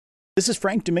This is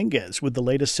Frank Dominguez with the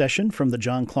latest session from the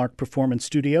John Clark Performance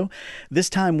Studio,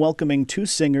 this time welcoming two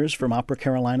singers from Opera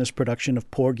Carolina's production of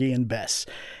Porgy and Bess.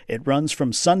 It runs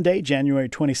from Sunday, January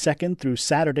 22nd through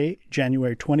Saturday,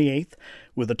 January 28th,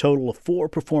 with a total of 4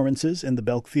 performances in the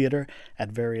Belk Theater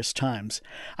at various times.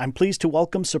 I'm pleased to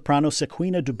welcome soprano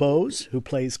Sequina Dubose, who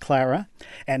plays Clara,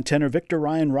 and tenor Victor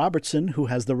Ryan Robertson, who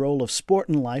has the role of Sport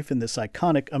and Life in this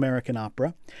iconic American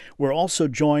opera. We're also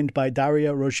joined by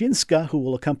Daria Roginska, who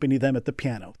will accompany them at the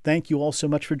piano. Thank you all so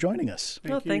much for joining us.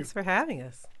 Thanks for having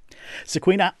us.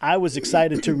 Sequina, I was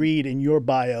excited to read in your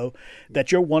bio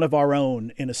that you're one of our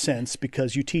own, in a sense,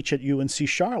 because you teach at UNC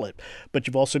Charlotte, but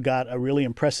you've also got a really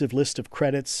impressive list of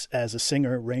credits as a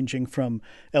singer, ranging from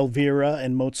Elvira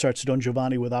and Mozart's Don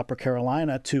Giovanni with Opera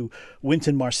Carolina to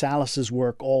Wynton Marsalis's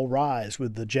work All Rise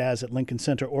with the Jazz at Lincoln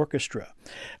Center Orchestra.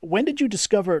 When did you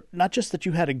discover not just that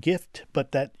you had a gift,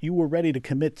 but that you were ready to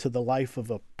commit to the life of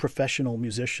a professional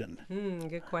musician?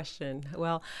 Good question.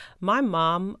 Well, my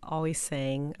mom always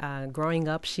sang. Growing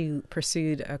up, she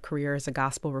pursued a career as a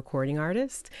gospel recording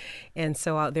artist. And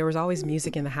so there was always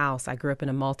music in the house. I grew up in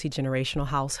a multi-generational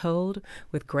household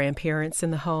with grandparents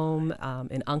in the home,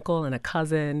 an uncle and a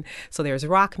cousin. So there's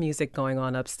rock music going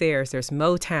on upstairs. There's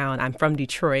Motown. I'm from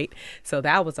Detroit. So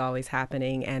that was always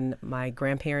happening. And my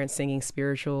grandparents singing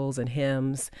spirituals and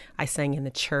hymns. I sang in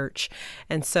the church.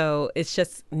 And so it's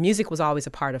just music was always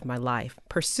a part of my life.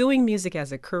 Pursuing music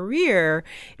as a career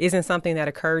isn't something that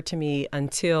occurred to me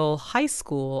until high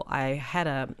school. I had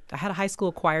a high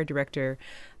school choir director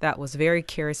that was very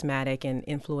charismatic and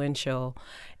influential,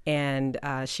 and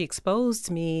she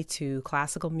exposed me to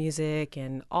classical music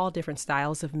and all different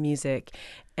styles of music,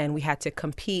 and we had to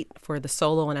compete for the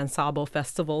solo and ensemble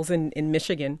festivals in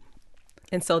Michigan.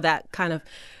 And so that kind of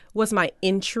was my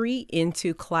entry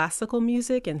into classical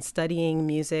music and studying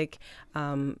music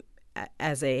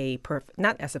as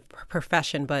not as a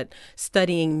profession, but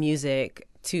studying music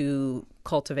to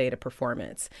cultivate a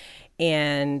performance.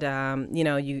 And,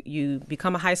 you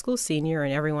become a high school senior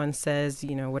and everyone says,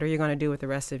 what are you going to do with the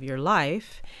rest of your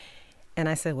life? And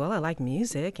I said, well, I like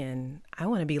music and I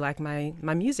want to be like my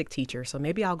music teacher. So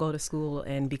maybe I'll go to school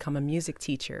and become a music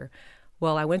teacher.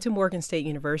 Well, I went to Morgan State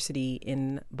University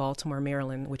in Baltimore,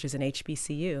 Maryland, which is an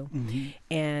HBCU. Mm-hmm.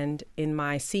 And in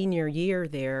my senior year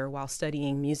there, while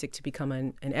studying music to become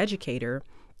an educator,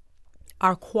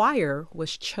 our choir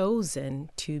was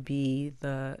chosen to be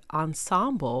the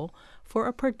ensemble for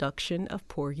a production of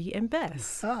Porgy and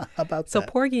Bess. How about that? So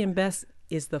Porgy and Bess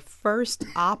is the first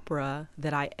opera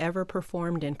that I ever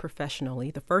performed in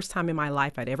professionally, the first time in my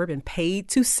life I'd ever been paid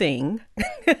to sing.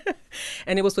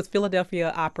 And it was with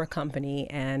Philadelphia Opera Company,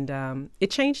 and it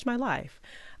changed my life.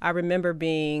 I remember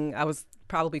I was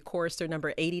probably chorister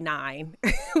number 89,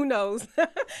 who knows?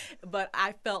 But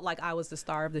I felt like I was the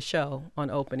star of the show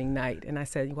on opening night. And I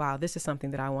said, wow, this is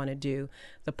something that I want to do.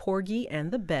 The Porgy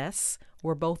and the Bess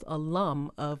were both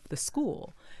alum of the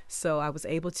school. So I was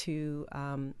able to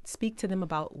speak to them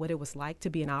about what it was like to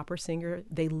be an opera singer.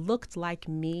 They looked like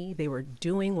me. They were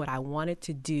doing what I wanted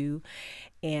to do.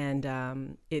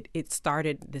 And it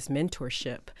started this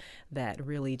mentorship that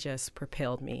really just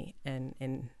propelled me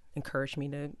and encouraged me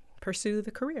to pursue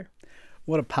the career.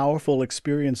 What a powerful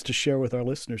experience to share with our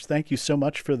listeners. Thank you so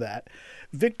much for that.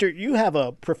 Victor, you have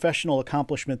a professional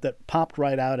accomplishment that popped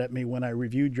right out at me when I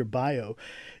reviewed your bio.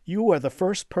 You are the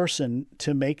first person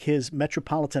to make his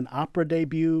Metropolitan Opera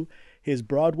debut, his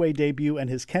Broadway debut, and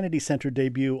his Kennedy Center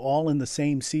debut all in the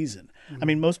same season. Mm-hmm. I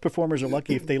mean, most performers are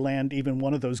lucky if they land even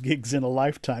one of those gigs in a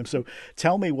lifetime. So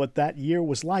tell me what that year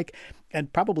was like,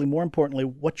 and probably more importantly,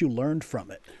 what you learned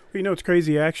from it. It's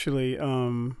crazy, actually.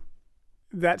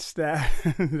 That stat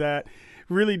that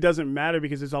really doesn't matter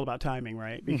because it's all about timing,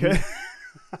 right? Because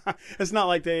it's not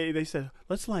like they said,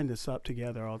 let's line this up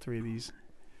together, all three of these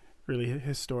really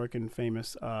historic and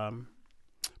famous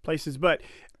places. But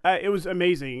it was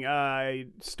amazing. I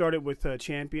started with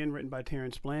Champion, written by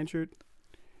Terrence Blanchard.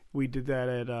 We did that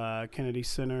at Kennedy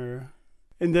Center.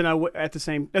 And then I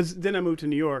moved to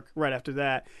New York right after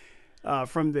that.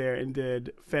 From there, and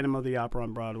did Phantom of the Opera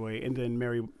on Broadway, and then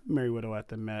Merry Widow at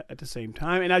the Met at the same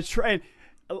time. And I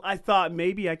thought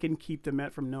maybe I can keep the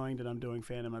Met from knowing that I'm doing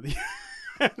Phantom of the,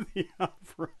 the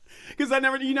Opera, because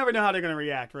you never know how they're going to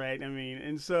react, right? I mean,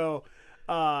 and so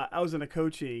I was in a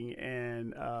coaching,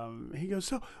 and he goes,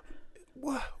 so.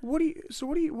 Where's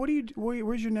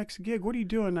your next gig? What are you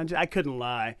doing? I couldn't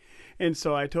lie. And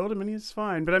so I told him, and it's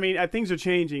fine. But I mean, things are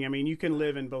changing. I mean, you can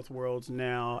live in both worlds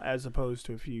now as opposed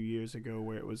to a few years ago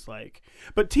where it was like,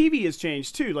 but TV has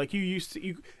changed too. Like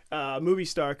movie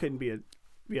star couldn't be a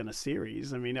be on a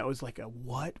series. I mean, that was like a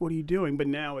what? What are you doing? But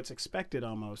now it's expected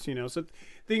almost, you know. So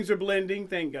things are blending,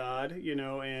 thank God, you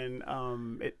know, and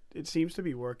it seems to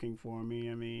be working for me.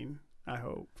 I mean, I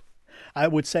hope. I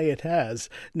would say it has.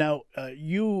 Now,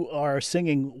 you are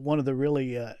singing one of the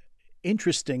really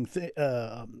interesting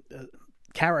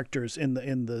characters in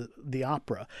the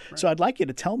opera. Right. So I'd like you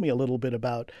to tell me a little bit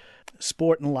about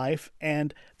Sport and Life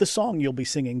and the song you'll be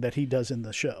singing that he does in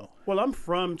the show. Well, I'm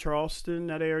from Charleston,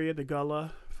 that area, the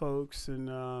Gullah folks,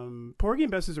 and Porgy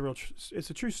and Bess is it's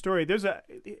a true story.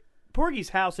 Porgy's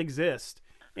house exists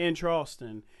in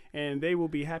Charleston, and they will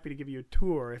be happy to give you a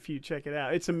tour if you check it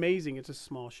out. It's amazing. It's a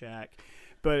small shack,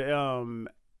 but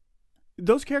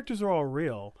those characters are all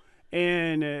real.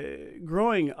 And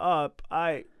growing up,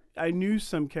 I knew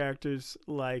some characters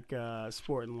like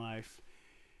Sport and Life,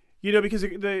 you know, because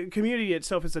the community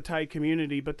itself is a tight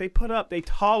community, but they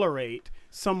tolerate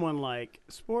someone like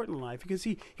Sport and Life because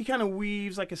he kind of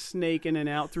weaves like a snake in and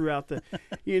out throughout the,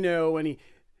 you know, and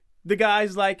the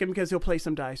guys like him because he'll play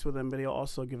some dice with them, but he'll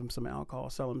also give them some alcohol,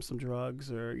 sell them some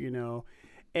drugs, or, you know,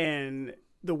 and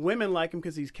the women like him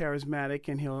because he's charismatic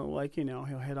and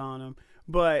he'll hit on them,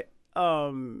 but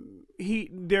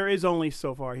there is only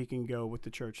so far he can go with the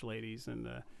church ladies and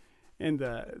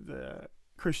the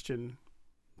Christian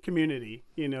community,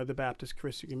 you know, the Baptist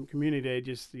Christian community. They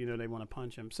just, you know, they want to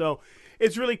punch him. So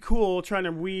it's really cool trying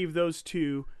to weave those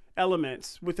two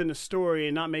elements within the story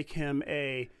and not make him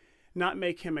a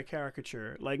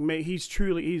caricature. Like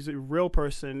he's a real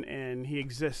person and he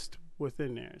exists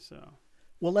within there. So.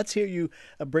 Well, let's hear you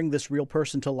bring this real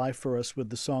person to life for us with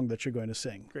the song that you're going to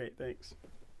sing. Great, thanks.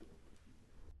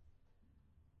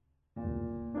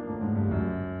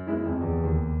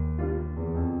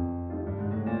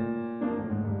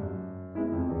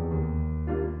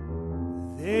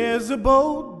 There's a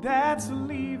boat that's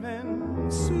leaving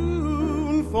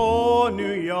soon for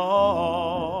New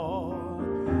York.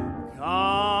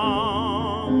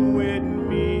 Come with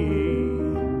me,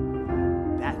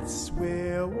 that's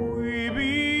where we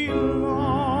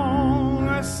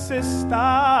belong,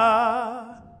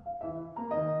 sister.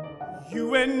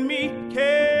 You and me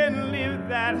can live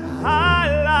that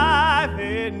high life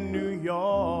in New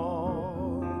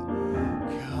York.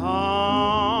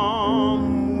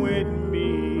 Come with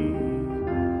me,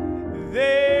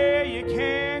 there you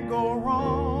can't go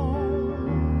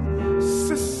wrong,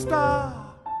 sister.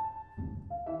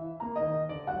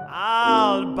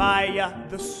 I'll buy ya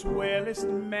the swellest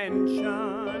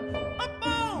mansion up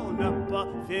on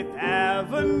Upper Fifth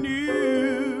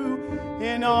Avenue.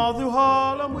 And all through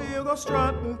Harlem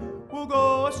we'll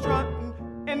go a-strutting,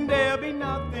 and there'll be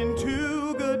nothing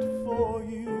too good for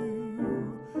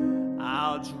you.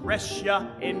 I'll dress ya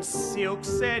in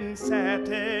silks and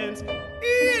satins,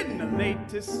 in the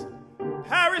latest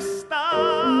Paris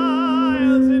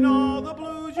styles, and all the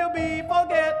blues you'll be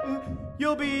forgetting.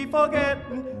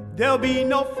 There'll be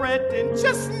no fretting,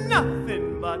 just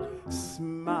nothing but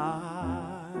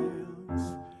smiles.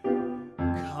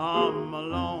 Come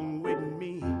along with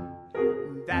me,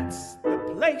 that's the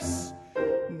place.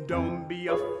 Don't be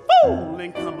a fool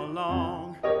and come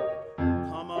along.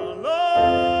 Come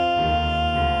along.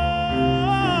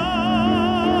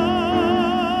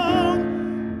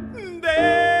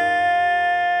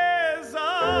 There's a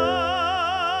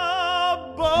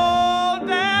boat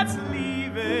that's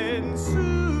leaving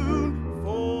soon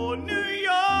for New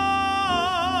York.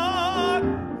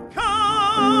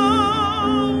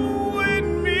 Come with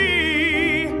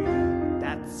me,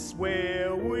 that's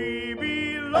where we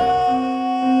belong,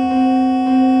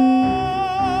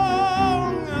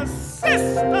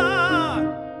 sister.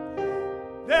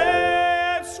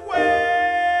 That's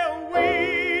where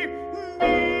we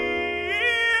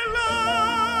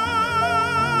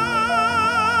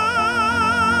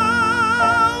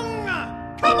belong.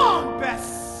 Come on,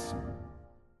 Bess.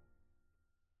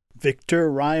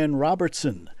 Victor Ryan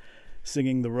Robertson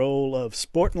singing the role of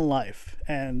Sport and Life,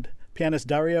 and pianist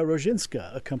Daria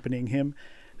Roginska accompanying him.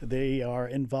 They are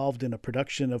involved in a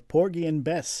production of Porgy and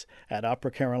Bess at Opera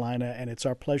Carolina, and it's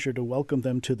our pleasure to welcome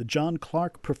them to the John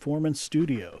Clark Performance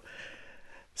Studio.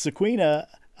 Sequina,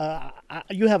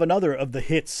 you have another of the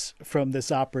hits from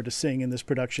this opera to sing in this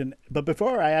production, but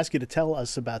before I ask you to tell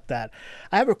us about that,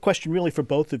 I have a question really for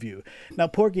both of you. Now,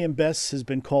 Porgy and Bess has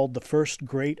been called the first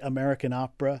great American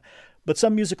opera, but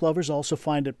some music lovers also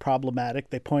find it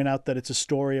problematic. They point out that it's a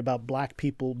story about black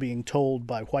people being told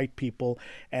by white people,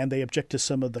 and they object to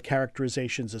some of the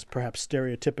characterizations as perhaps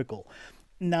stereotypical.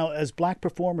 Now, as black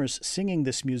performers singing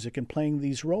this music and playing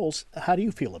these roles, how do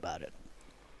you feel about it?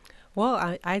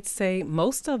 Well, I'd say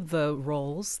most of the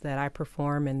roles that I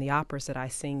perform and the operas that I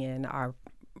sing in are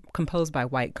composed by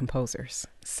white composers.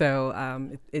 So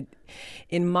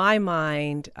in my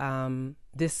mind,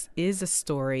 this is a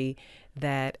story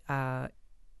that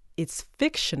it's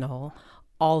fictional,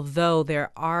 although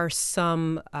there are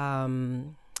some,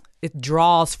 it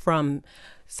draws from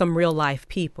some real life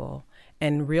people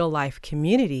and real life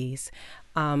communities.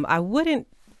 I wouldn't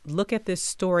look at this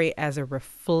story as a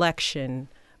reflection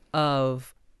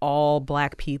of all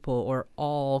Black people or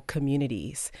all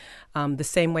communities, the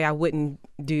same way I wouldn't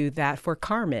do that for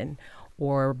Carmen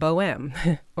or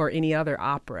Bohème or any other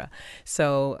opera.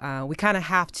 So we kind of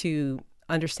have to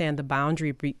understand the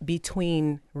boundary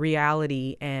between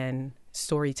reality and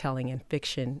storytelling and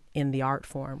fiction in the art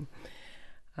form.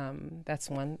 That's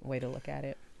one way to look at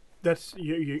it. That's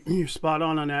you're spot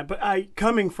on that. But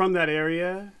coming from that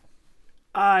area,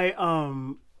 I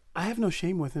have no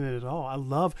shame within it at all.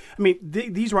 I mean,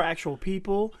 these were actual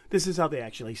people. This is how they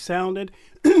actually sounded.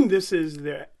 This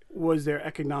was their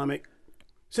economic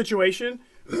situation.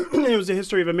 It was the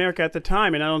history of America at the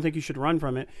time, and I don't think you should run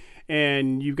from it.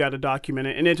 And you've got to document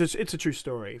it. And it's a true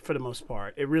story for the most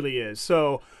part. It really is.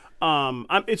 So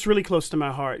it's really close to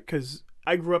my heart because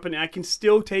I grew up I can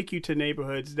still take you to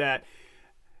neighborhoods that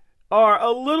are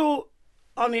a little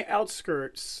on the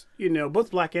outskirts,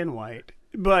 both Black and white.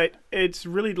 But it's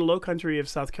really the low country of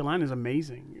South Carolina is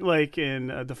amazing. Like in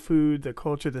the food, the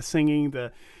culture, the singing,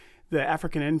 the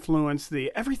African influence,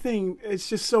 the everything. It's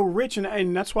just so rich,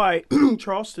 and that's why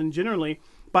Charleston generally,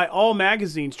 by all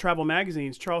magazines, travel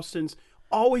magazines, Charleston's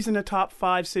always in the top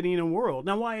 5 city in the world.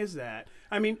 Now, why is that?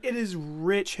 I mean, it is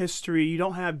rich history. You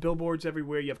don't have billboards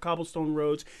everywhere. You have cobblestone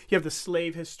roads. You have the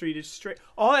slave history.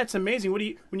 All that's amazing.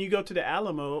 When you go to the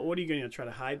Alamo, what are you going to try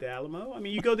to hide the Alamo? I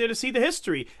mean, you go there to see the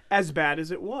history, as bad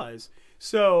as it was.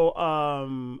 So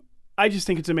I just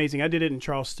think it's amazing. I did it in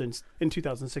Charleston in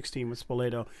 2016 with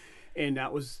Spoleto, and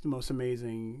that was the most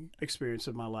amazing experience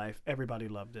of my life. Everybody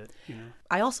loved it.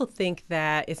 I also think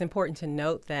that it's important to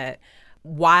note that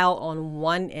while on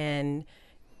one end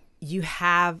you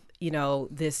have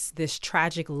this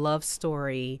tragic love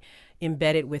story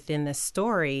embedded within the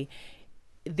story,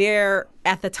 there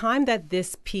at the time that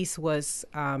this piece was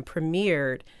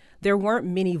premiered, there weren't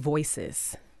many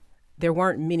voices, there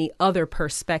weren't many other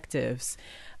perspectives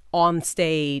on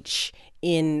stage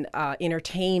in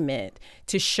entertainment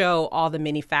to show all the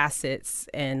many facets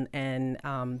and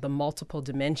the multiple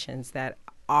dimensions that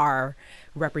are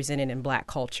represented in Black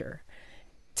culture.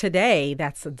 Today,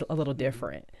 that's a little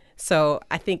different. So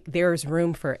I think there's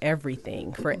room for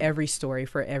everything, for every story,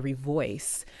 for every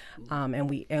voice, and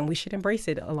we should embrace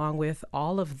it along with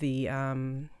all of the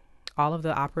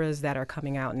operas that are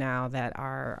coming out now that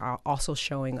are also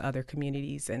showing other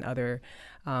communities and other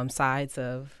sides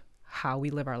of how we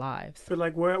live our lives. But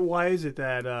like, why is it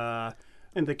that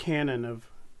in the canon of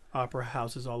opera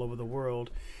houses all over the world,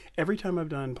 every time I've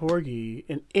done Porgy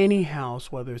in any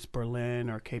house, whether it's Berlin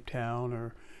or Cape Town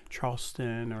or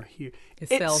Charleston or here, it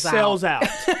sells out.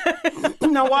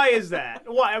 Now, why is that?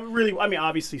 Why? I mean,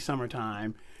 obviously,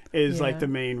 summertime is like the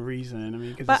main reason. I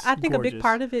mean, but I think gorgeous. A big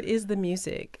part of it is the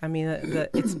music. I mean,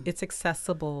 it's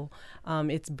accessible.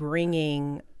 It's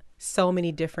bringing so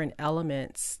many different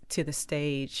elements to the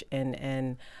stage,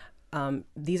 and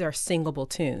these are singable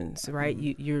tunes, right?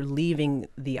 Mm-hmm. You're leaving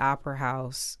the opera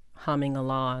house humming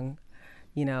along,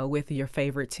 with your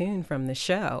favorite tune from the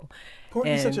show.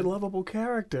 Porgy's such a lovable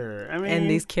character. I mean, and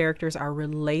these characters are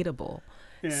relatable.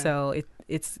 Yeah. So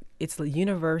it's a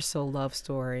universal love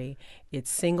story. It's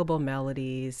singable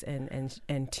melodies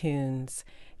and tunes,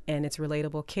 and it's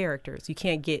relatable characters. You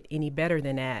can't get any better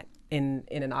than that in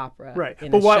an opera. Right.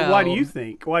 But why do you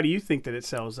think that it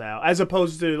sells out? As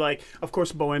opposed to, like, of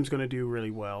course, Bohème's going to do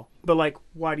really well. But, like,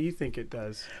 why do you think it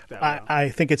does that well? I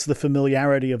think it's the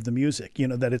familiarity of the music,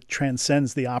 that it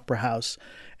transcends the opera house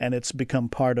and it's become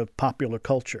part of popular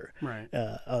culture. Right.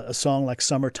 A song like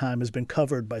Summertime has been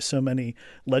covered by so many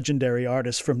legendary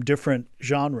artists from different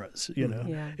genres,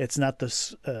 Yeah. It's not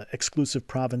this exclusive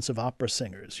province of opera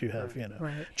singers. You have,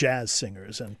 jazz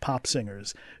singers and pop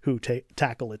singers who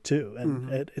tackle it too.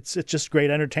 And it's just great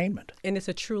entertainment. And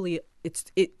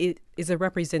it is a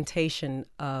representation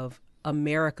of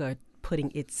America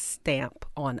putting its stamp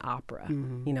on opera.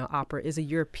 Mm-hmm. Opera is a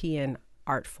European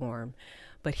art form.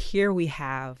 But here we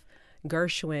have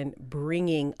Gershwin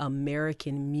bringing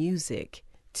American music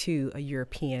to a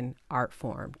European art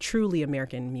form, truly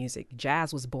American music.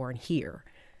 Jazz was born here.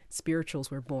 Spirituals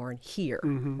were born here.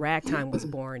 Mm-hmm. Ragtime was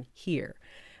born here.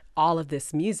 All of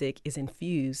this music is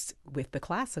infused with the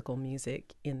classical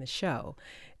music in the show.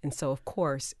 And so, of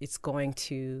course, it's going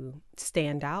to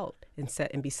stand out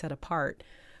and be set apart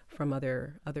from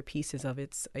other pieces of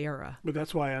its era. But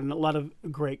that's why a lot of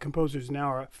great composers now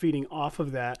are feeding off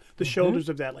of that, the shoulders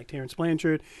of that, like Terrence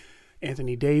Blanchard,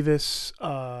 Anthony Davis,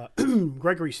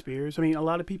 Gregory Spears. I mean, a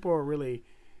lot of people are really,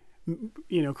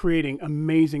 creating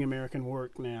amazing American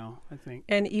work now, I think.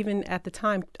 And even at the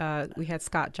time, we had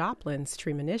Scott Joplin's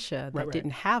Treemonisha that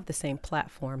didn't have the same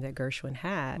platform that Gershwin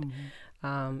had.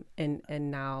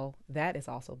 And now that is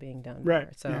also being done. Right.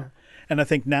 More, so. Yeah. And I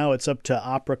think now it's up to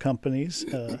opera companies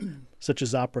such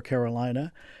as Opera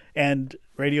Carolina and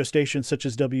radio stations such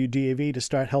as WDAV to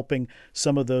start helping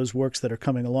some of those works that are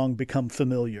coming along become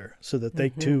familiar so that they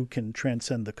too can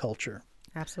transcend the culture.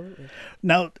 Absolutely.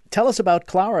 Now, tell us about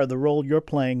Clara, the role you're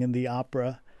playing in the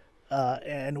opera,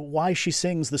 and why she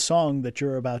sings the song that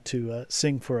you're about to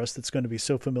sing for us that's going to be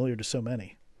so familiar to so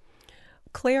many.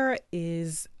 Clara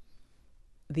is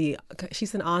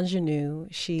she's an ingenue.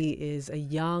 She is a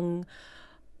young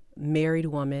married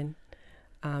woman.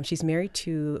 She's married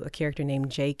to a character named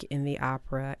Jake in the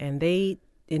opera, and they,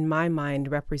 in my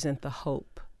mind, represent the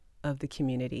hope of the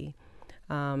community.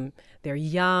 They're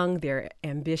young, they're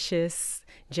ambitious.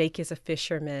 Jake is a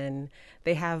fisherman.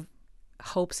 They have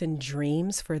hopes and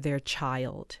dreams for their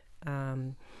child.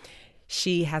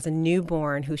 She has a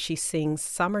newborn who she sings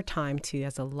Summertime to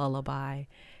as a lullaby.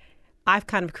 I've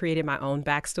kind of created my own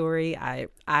backstory.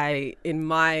 I in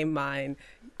my mind,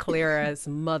 Clara's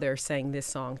mother sang this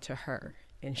song to her,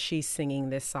 and she's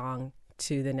singing this song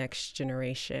to the next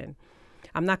generation.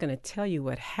 I'm not going to tell you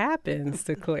what happens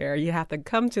to Clara. You have to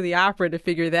come to the opera to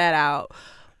figure that out.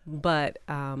 But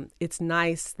it's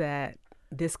nice that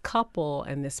this couple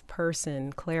and this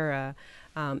person, Clara,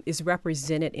 is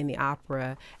represented in the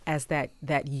opera as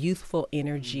that youthful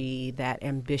energy, that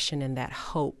ambition, and that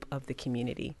hope of the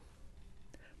community.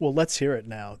 Well, let's hear it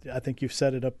now. I think you've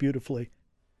set it up beautifully.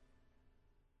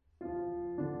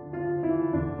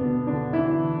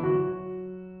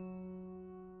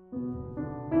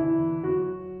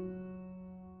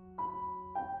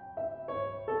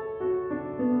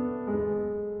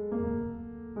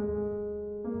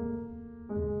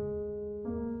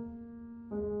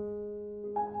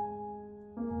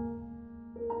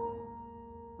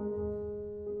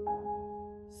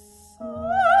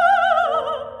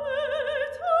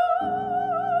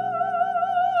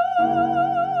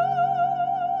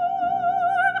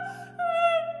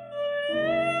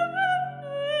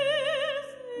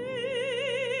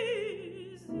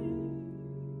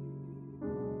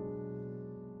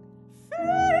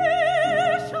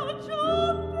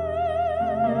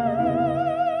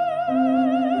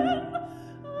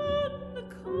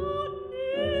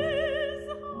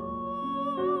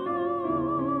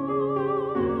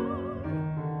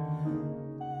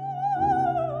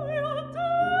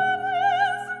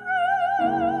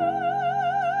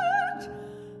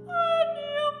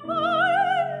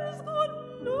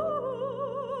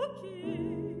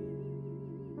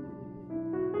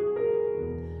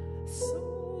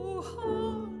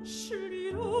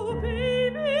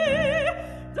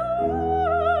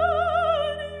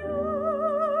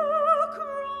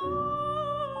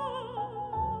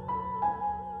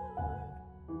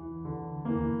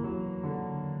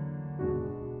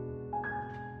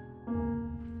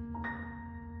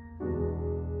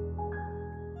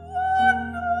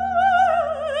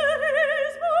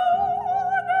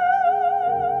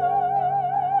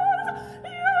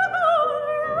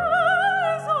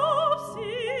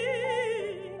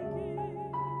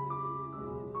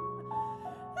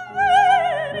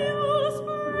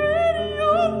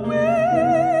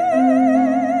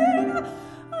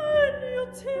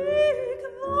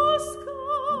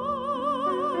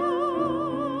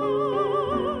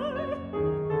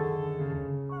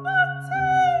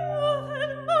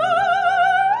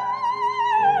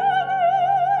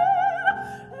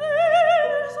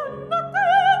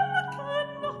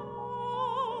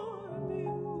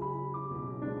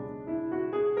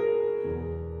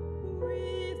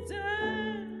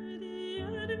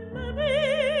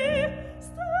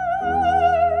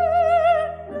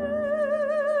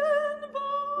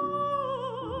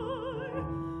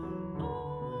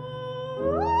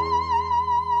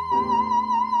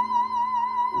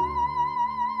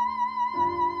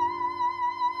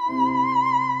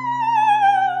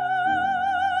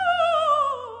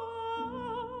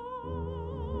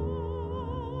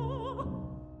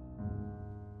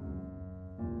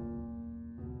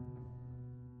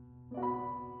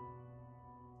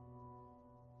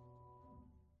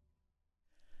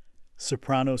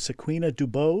 Soprano Sequina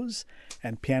Dubose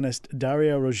and pianist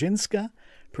Daria Roginska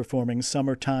performing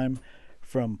Summertime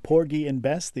from Porgy and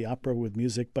Bess, the opera with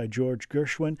music by George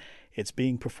Gershwin. It's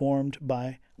being performed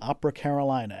by Opera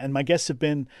Carolina. And my guests have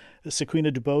been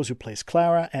Sequina DuBose, who plays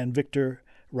Clara, and Victor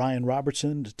Ryan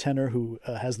Robertson, the tenor who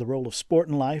has the role of Sport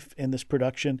and Life in this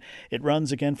production. It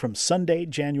runs again from Sunday,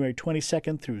 January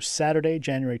 22nd through Saturday,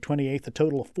 January 28th, a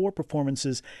total of 4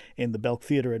 performances in the Belk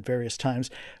Theater at various times.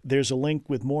 There's a link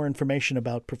with more information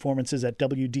about performances at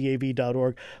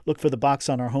WDAV.org. Look for the box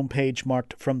on our homepage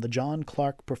marked From the John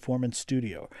Clark Performance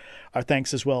Studio. Our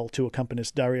thanks as well to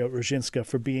accompanist Dario Ruzhinska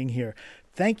for being here.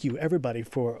 Thank you, everybody,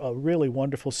 for a really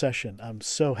wonderful session. I'm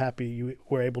so happy you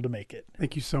were able to make it.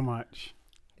 Thank you so much.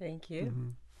 Thank you. Mm-hmm.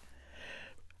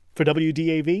 For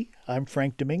WDAV, I'm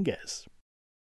Frank Dominguez.